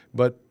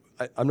 But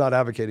I'm not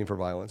advocating for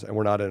violence, and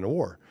we're not in a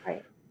war.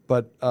 Right.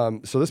 But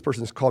so this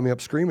person's called me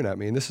up screaming at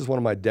me, and this is one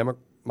of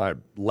my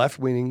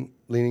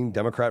left-leaning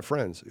Democrat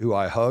friends who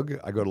I hug,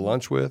 I go to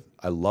lunch with,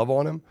 I love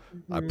on him,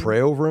 I pray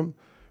over him.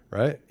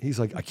 Right? He's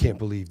like, I can't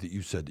believe that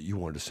you said that you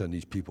wanted to send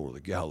these people to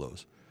the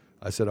gallows.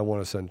 I said, I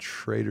want to send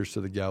traitors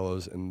to the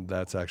gallows, and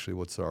that's actually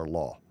what's our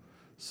law.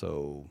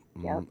 So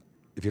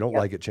if you don't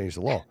like it, change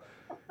the law.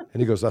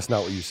 And he goes, that's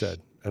not what you said.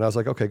 And I was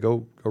like, okay,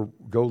 go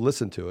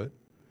listen to it.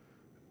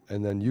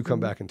 And then you come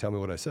back and tell me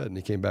what I said. And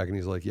he came back and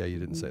he's like, yeah, you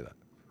didn't say that.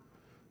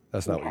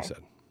 That's not what you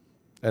said.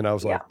 And I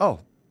was like, oh,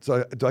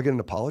 so do I get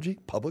an apology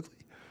publicly?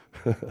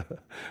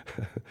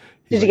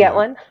 Did you get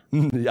one?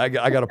 I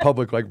got a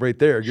public, like right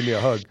there. Give me a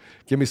hug.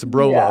 Give me some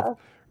bro love.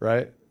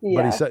 Right.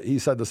 Yeah. But he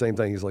said the same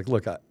thing. He's like,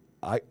 look,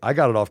 I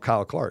got it off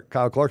Kyle Clark.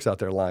 Kyle Clark's out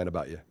there lying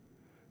about you.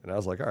 And I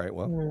was like, all right,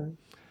 well, Mm.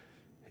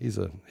 he's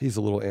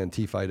a little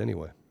Antiphite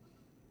anyway.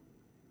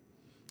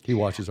 He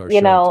watches our You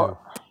show know,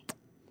 too.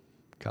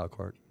 Kyle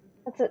Clark.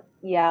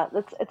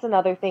 it's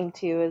another thing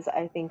too, is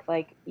I think,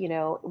 like,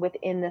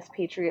 within this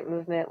patriot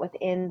movement,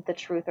 within the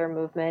truther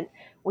movement,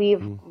 we've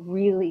Mhm.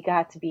 really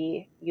got to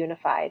be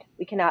unified.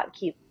 We cannot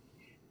keep,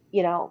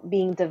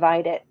 being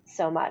divided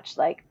so much.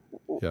 Like,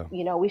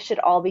 Yeah. we should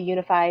all be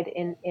unified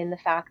in the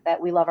fact that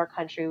we love our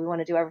country. We want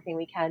to do everything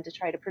we can to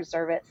try to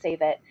preserve it,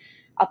 save it,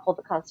 uphold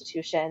the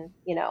Constitution,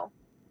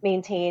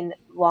 maintain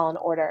law and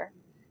order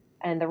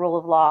and the rule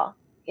of law.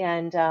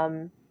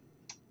 And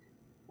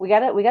we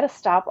gotta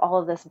stop all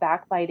of this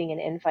backbiting and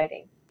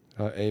infighting.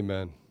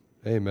 Amen.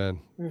 Amen.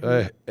 Hmm.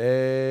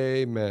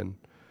 Amen.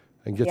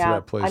 And get to Yeah, that I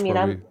place mean,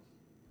 where we,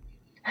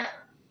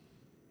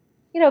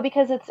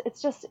 because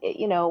it's just,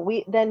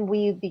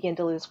 we begin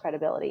to lose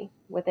credibility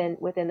within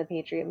the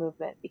patriot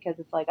movement, because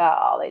it's like, oh,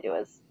 all they do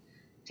is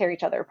tear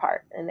each other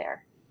apart in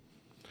there.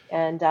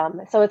 And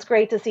so it's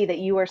great to see that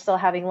you are still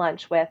having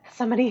lunch with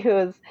somebody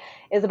who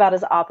is about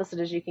as opposite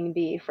as you can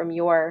be from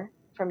your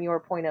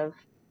point of,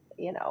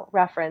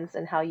 reference,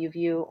 and how you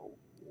view,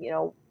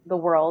 the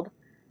world.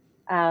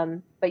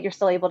 But you're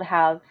still able to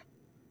have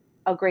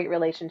a great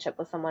relationship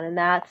with someone, and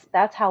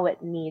that's how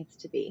it needs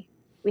to be.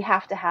 We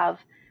have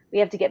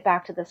to get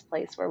back to this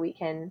place where we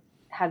can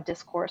have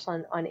discourse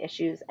on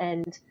issues,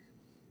 and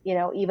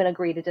even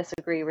agree to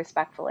disagree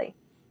respectfully.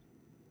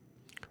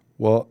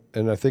 well,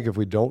 and I think if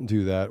we don't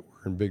do that,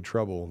 we're in big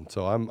trouble.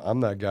 So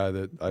I'm that guy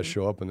that I Mhm.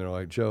 show up and they're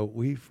like, Joe,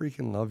 we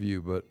freaking love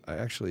you, but I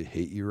actually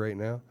hate you right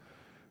now.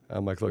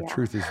 I'm like, look, Yeah,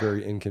 truth is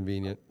very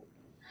inconvenient.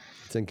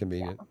 It's yeah,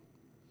 inconvenient.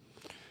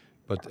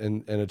 But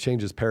and it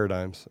changes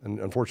paradigms. And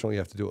unfortunately you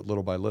have to do it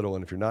little by little.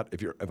 And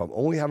if I'm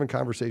only having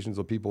conversations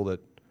with people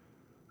that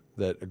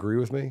agree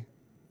with me,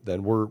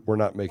 then we're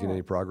not making yeah,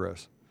 any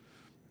progress.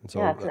 And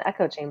yeah. so It's an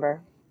echo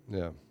chamber.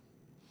 yeah.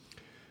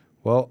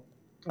 Well,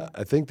 Yeah.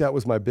 I think that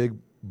was my big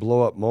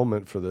blow up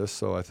moment for this.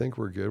 So I think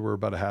we're good. We're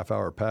about a half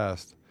hour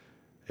past.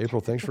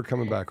 April, thanks for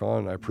coming back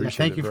on. I Yeah, appreciate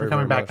thank it you for very, very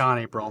coming back much. on,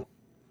 April.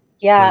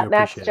 Yeah, Really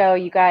Max, appreciate it. Joe,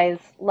 you guys,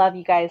 love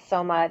you guys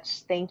so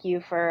much. Thank you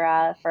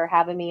for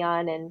having me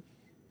on, and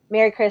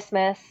Merry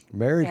Christmas.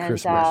 Merry And Merry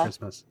Christmas.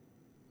 Christmas.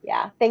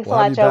 yeah, thanks a We'll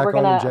have lot, you Joe. back on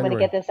in I'm gonna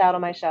January. get this out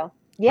on my show. All right,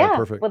 Yeah,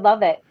 perfect. would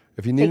love it.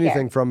 If you need Take care.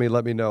 anything from me,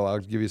 let me know. I'll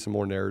give you some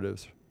more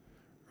narratives.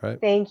 Right?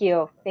 Thank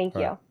you. Thank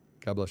All right. you.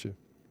 God bless you.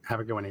 Have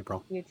a good one,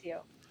 April. You too.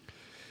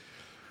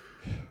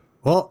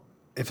 Well,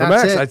 if So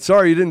that's Max, it, I'm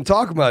sorry you didn't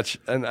talk much,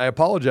 and I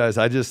apologize.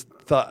 I just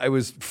thought I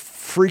was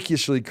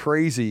freakishly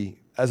crazy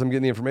as I'm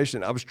getting the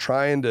information. I was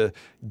trying to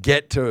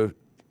get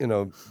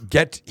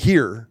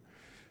here,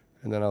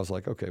 and then I was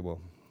like, okay, well,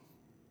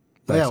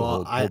 yeah, Max will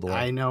well, hold the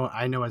line.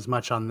 I know as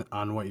much on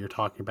what you're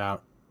talking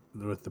about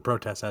with the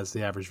protests as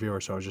the average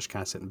viewer, so I was just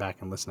kind of sitting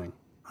back and listening.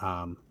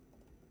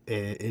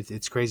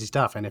 It's crazy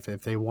stuff, and if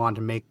they want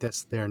to make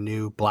this their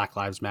new Black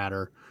Lives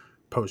Matter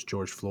post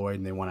George Floyd,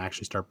 and they want to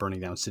actually start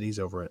burning down cities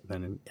over it,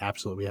 then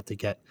absolutely we have to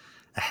get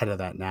ahead of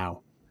that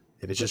now.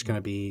 If it's just going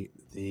to be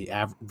the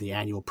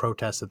annual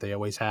protest that they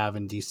always have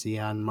in D.C.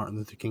 on Martin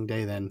Luther King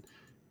Day, then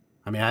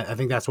I mean I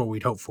think that's what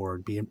we'd hope for.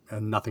 It'd be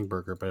a nothing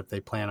burger. But if they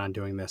plan on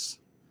doing this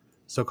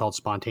so-called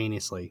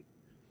spontaneously,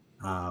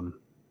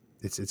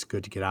 it's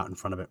good to get out in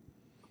front of it.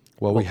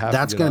 Well, we have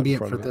that's to get going out to be in it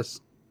front for of it. this.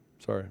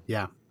 Sorry.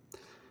 Yeah.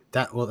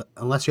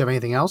 Unless you have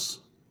anything else.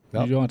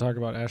 Nope. You want to talk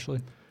about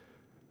Ashley?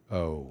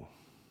 Oh.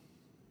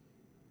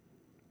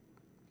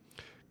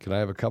 Can I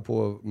have a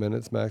couple of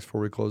minutes, Max,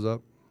 before we close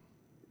up?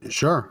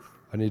 Sure.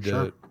 I need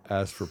Sure. to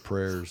ask for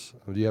prayers.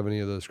 Do you have any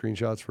of the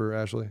screenshots for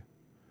Ashley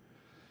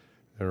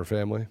and her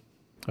family?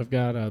 I've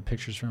got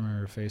pictures from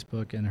her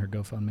Facebook and her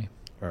GoFundMe.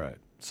 All right.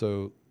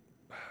 So,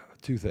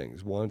 two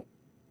things. One,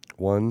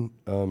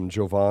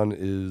 Jovan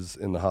is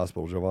in the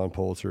hospital. Jovan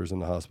Pulitzer is in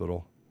the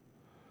hospital.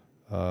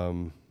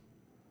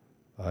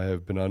 I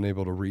have been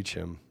unable to reach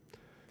him.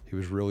 He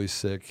was really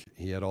sick.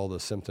 He had all the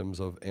symptoms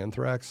of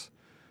anthrax.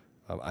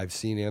 I've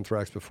seen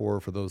anthrax before.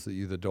 For those of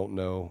you that don't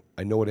know,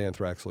 I know what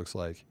anthrax looks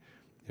like.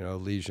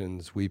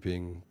 Lesions,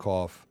 weeping,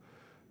 cough,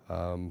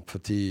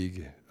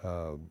 fatigue,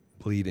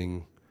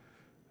 bleeding,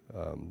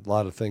 a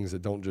lot of things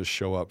that don't just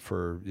show up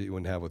for you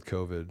wouldn't have with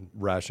COVID,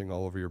 rashing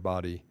all over your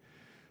body.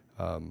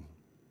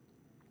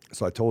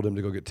 So I told him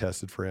to go get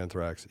tested for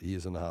anthrax. He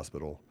is in the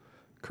hospital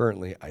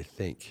currently, I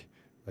think.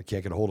 I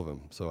can't get a hold of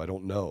him, so I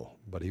don't know.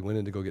 But he went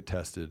in to go get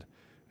tested,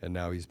 and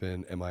now he's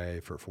been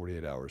MIA for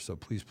 48 hours. So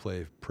please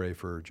pray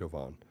for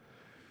Jovan.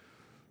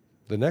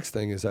 The next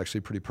thing is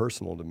actually pretty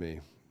personal to me.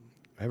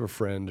 I have a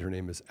friend. Her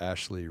name is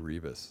Ashley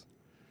Rivas.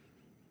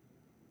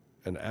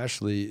 And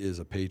Ashley is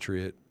a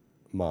patriot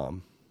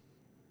mom,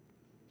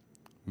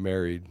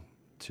 married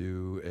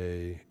to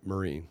a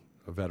Marine,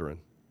 a veteran.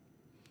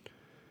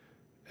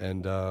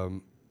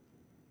 And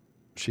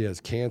she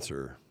has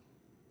cancer.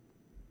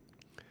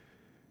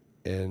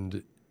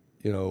 And,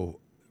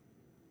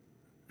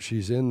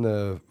 she's in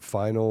the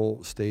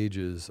final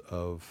stages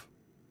of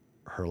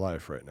her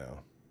life right now.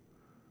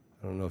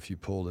 I don't know if you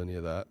pulled any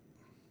of that.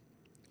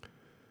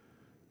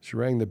 She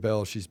rang the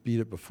bell. She's beat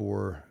it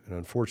before, and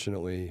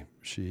unfortunately,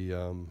 she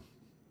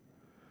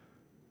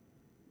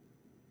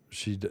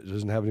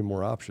doesn't have any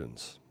more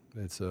options.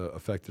 It's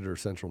affected her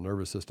central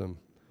nervous system.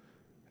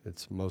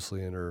 It's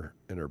mostly in her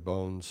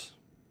bones.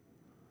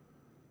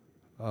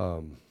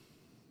 I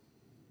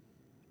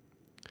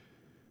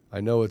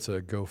know it's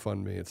a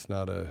GoFundMe. It's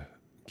not a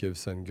Give,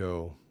 Send,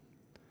 Go.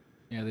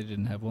 Yeah, they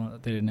didn't have one.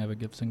 They didn't have a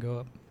Give, Send, Go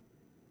up.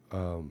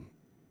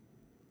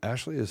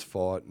 Ashley has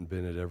fought and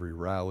been at every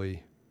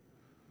rally.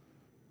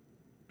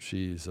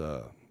 She's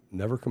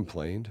never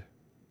complained.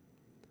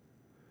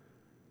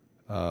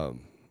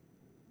 And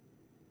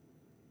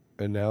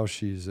now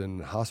she's in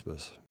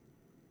hospice,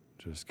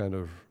 just kind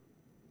of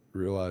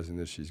realizing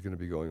that she's going to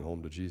be going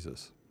home to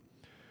Jesus.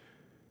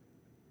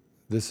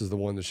 This is the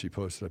one that she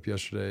posted up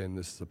yesterday, and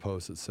this is a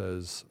post that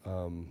says,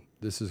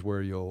 this is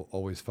where you'll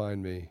always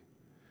find me.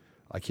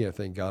 I can't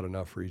thank God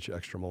enough for each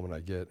extra moment I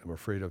get. I'm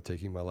afraid of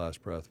taking my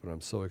last breath, but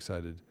I'm so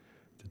excited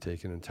to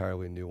take an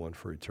entirely new one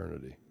for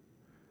eternity.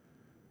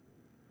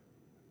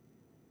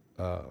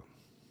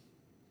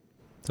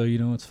 So you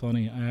know what's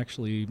funny? I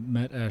actually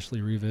met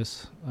Ashley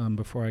Rivas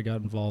before I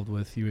got involved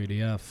with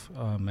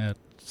UADF at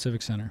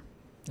Civic Center,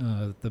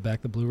 the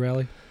Back the Blue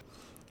rally.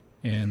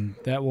 And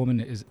that woman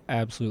is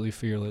absolutely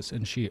fearless,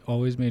 and she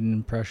always made an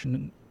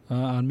impression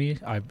on me.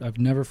 I've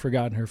never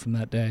forgotten her from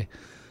that day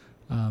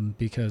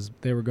because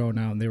they were going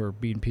out and they were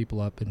beating people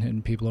up and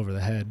hitting people over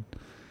the head.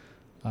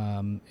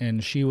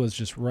 And she was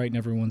just right in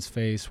everyone's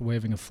face,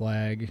 waving a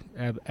flag.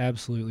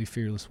 Absolutely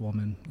fearless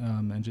woman,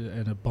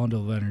 and a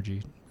bundle of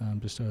energy.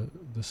 Just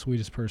the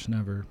sweetest person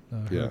ever.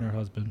 Her and her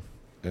husband.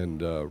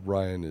 And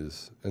Ryan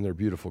and they're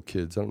beautiful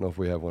kids. I don't know if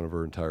we have one of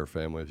her entire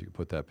family. If you could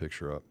put that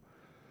picture up.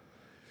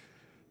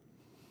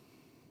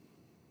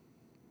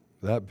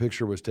 That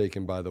picture was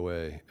taken, by the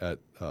way, at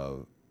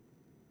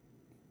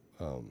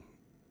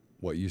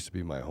what used to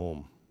be my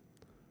home.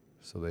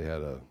 So they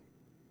had a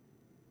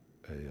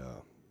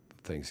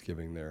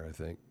Thanksgiving there, I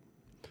think.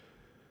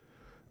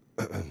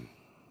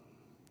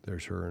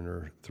 There's her and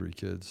her 3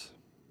 kids.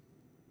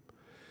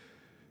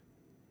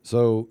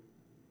 So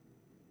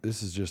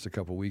this is just a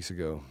couple weeks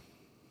ago,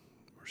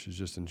 where she's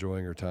just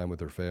enjoying her time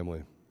with her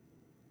family.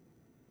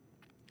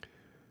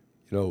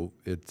 You know,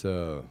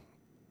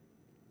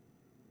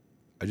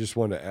 I just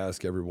want to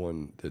ask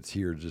everyone that's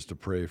here just to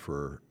pray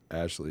for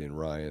Ashley and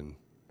Ryan.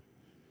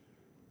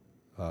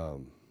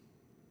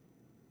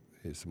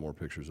 Here's some more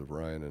pictures of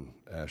Ryan and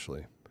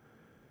Ashley.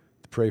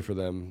 To pray for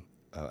them.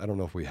 I don't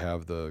know if we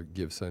have the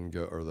Give, Send,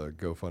 Go or the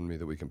GoFundMe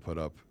that we can put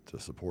up to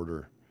support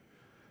her.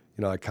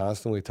 You know, I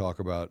constantly talk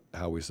about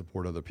how we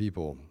support other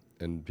people,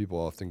 and people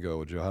often go,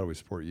 well, Joe, how do we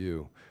support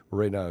you?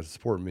 Well, right now, to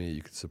support me,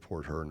 you can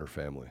support her and her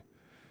family.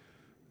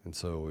 And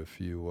so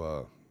if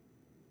you...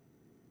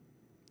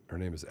 her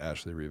name is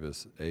Ashley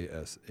Rivas,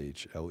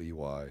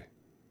 ASHLEYREVIS,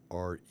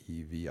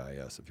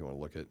 if you want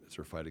to look at it. It's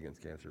her fight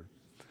against cancer.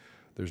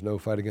 There's no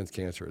fight against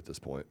cancer at this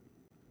point.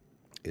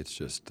 It's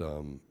just,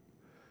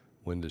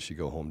 when does she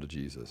go home to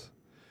Jesus?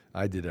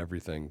 I did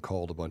everything,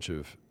 called a bunch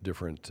of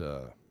different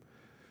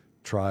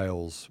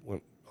trials,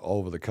 went all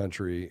over the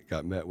country,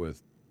 got met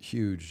with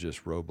huge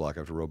just roadblock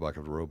after roadblock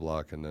after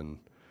roadblock, and then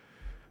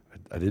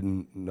I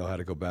didn't know how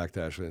to go back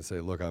to Ashley and say,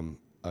 look,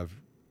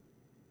 I've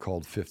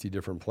called 50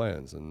 different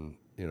plans, and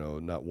you know,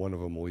 not one of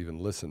them will even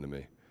listen to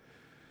me.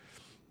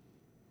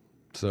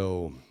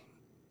 So,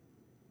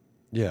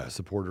 yeah,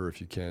 support her if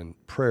you can.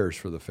 Prayers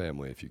for the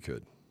family if you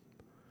could.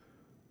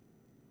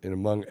 And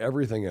among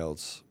everything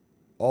else,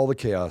 all the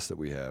chaos that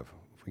we have,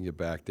 if we can get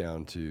back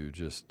down to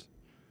just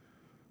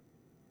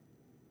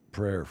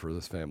prayer for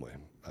this family,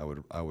 I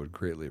would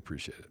greatly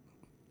appreciate it.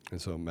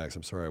 And so, Max,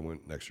 I'm sorry I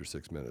went an extra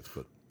 6 minutes,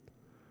 but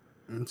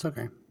it's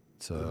okay.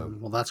 So,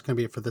 well, that's going to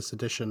be it for this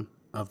edition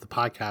of the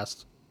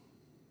podcast.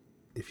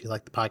 If you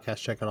like the podcast,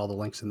 check out all the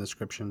links in the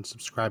description.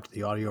 Subscribe to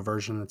the audio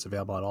version that's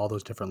available at all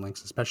those different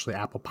links, especially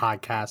Apple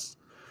Podcasts.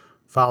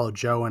 Follow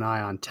Joe and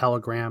I on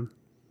Telegram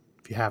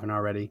if you haven't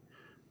already.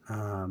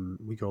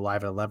 We go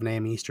live at 11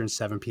 a.m. Eastern,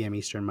 7 p.m.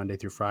 Eastern, Monday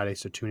through Friday,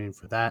 so tune in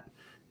for that.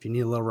 If you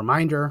need a little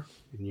reminder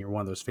and you're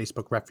one of those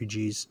Facebook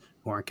refugees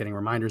who aren't getting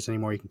reminders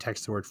anymore, you can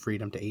text the word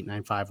freedom to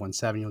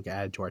 89517. You'll get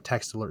added to our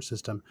text alert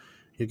system.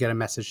 You'll get a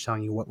message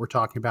telling you what we're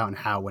talking about and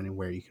how, when, and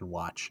where you can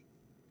watch.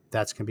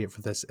 That's going to be it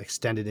for this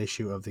extended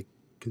issue of the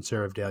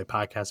Conservative Daily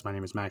Podcast. My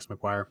name is Max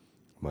McGuire.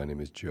 my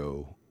name is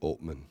Joe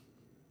Altman.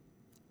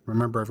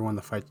 Remember, everyone,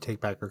 the fight to take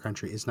back our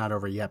country is not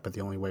over yet, but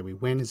the only way we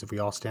win is if we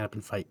all stand up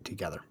and fight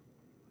together.